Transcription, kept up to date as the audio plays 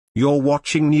You're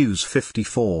watching News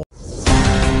 54.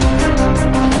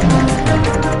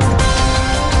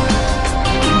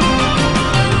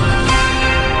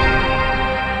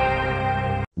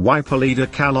 Wiper leader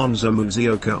Kalonzo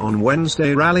Musyoka on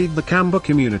Wednesday rallied the Kamba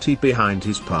community behind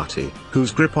his party,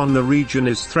 whose grip on the region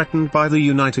is threatened by the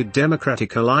United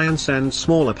Democratic Alliance and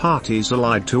smaller parties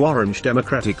allied to Orange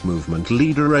Democratic Movement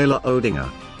leader Raila Odinga.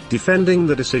 Defending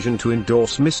the decision to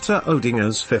endorse Mr.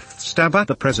 Odinga's fifth stab at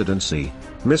the presidency,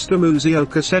 Mr.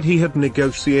 Musyoka said he had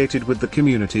negotiated with the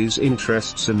community's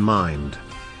interests in mind.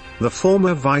 The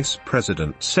former vice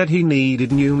president said he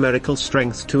needed numerical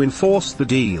strength to enforce the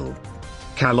deal.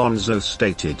 Kalonzo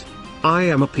stated, "I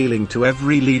am appealing to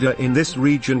every leader in this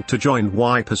region to join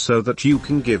Wiper so that you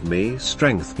can give me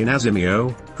strength in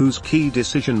azimio, whose key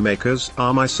decision makers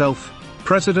are myself,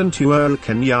 President Uhuru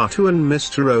Kenyatta and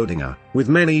Mr. Odinga. With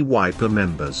many Wiper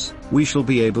members, we shall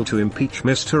be able to impeach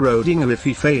Mr. Odinga if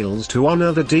he fails to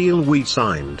honor the deal we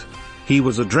signed." He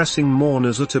was addressing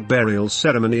mourners at a burial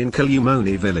ceremony in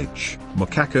Kalonzo village,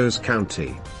 Machakos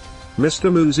County.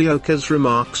 Mr. Musyoka's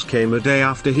remarks came a day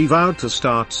after he vowed to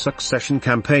start succession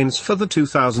campaigns for the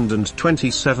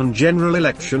 2027 general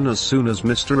election as soon as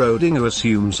Mr. Odinga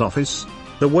assumes office,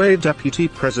 the way Deputy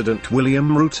President William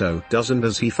Ruto does, and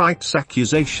as he fights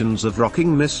accusations of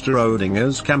rocking Mr.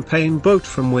 Odinga's campaign boat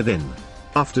from within.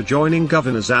 After joining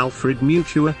Governors Alfred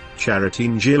Mutua,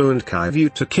 𝗔𝗕𝗢𝗎𝗄 and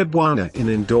Kenyakwanza in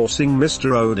endorsing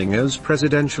Mr. Odinga's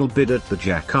presidential bid at the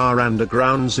Jacaranda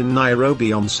grounds in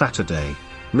Nairobi on Saturday,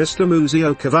 Mr.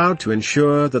 Musyoka vowed to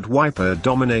ensure that Wiper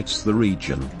dominates the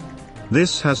region.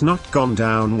 This has not gone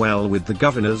down well with the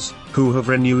governors, who have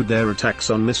renewed their attacks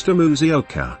on Mr.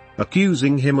 Musyoka,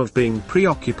 accusing him of being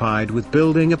preoccupied with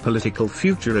building a political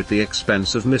future at the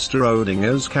expense of Mr.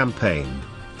 Odinga's campaign.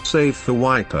 Save for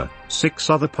Wiper, 6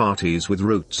 other parties with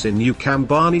roots in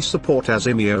Ukambani support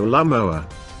azimio la umoja.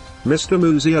 Mr.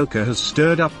 Musyoka has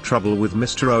stirred up trouble with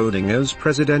Mr. Odinga's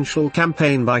presidential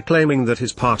campaign by claiming that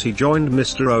his party joined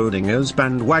Mr. Odinga's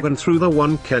bandwagon through the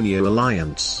One Kenya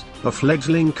Alliance, a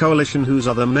fledgling coalition whose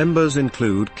other members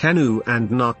include KANU and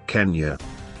NARC Kenya.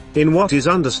 In what is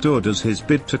understood as his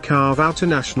bid to carve out a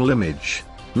national image,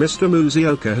 Mr.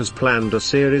 Musyoka has planned a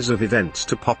series of events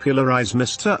to popularize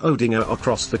Mr. Odinga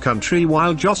across the country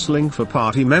while jostling for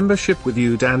party membership with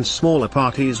UD and smaller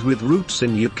parties with roots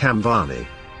in Ukambani.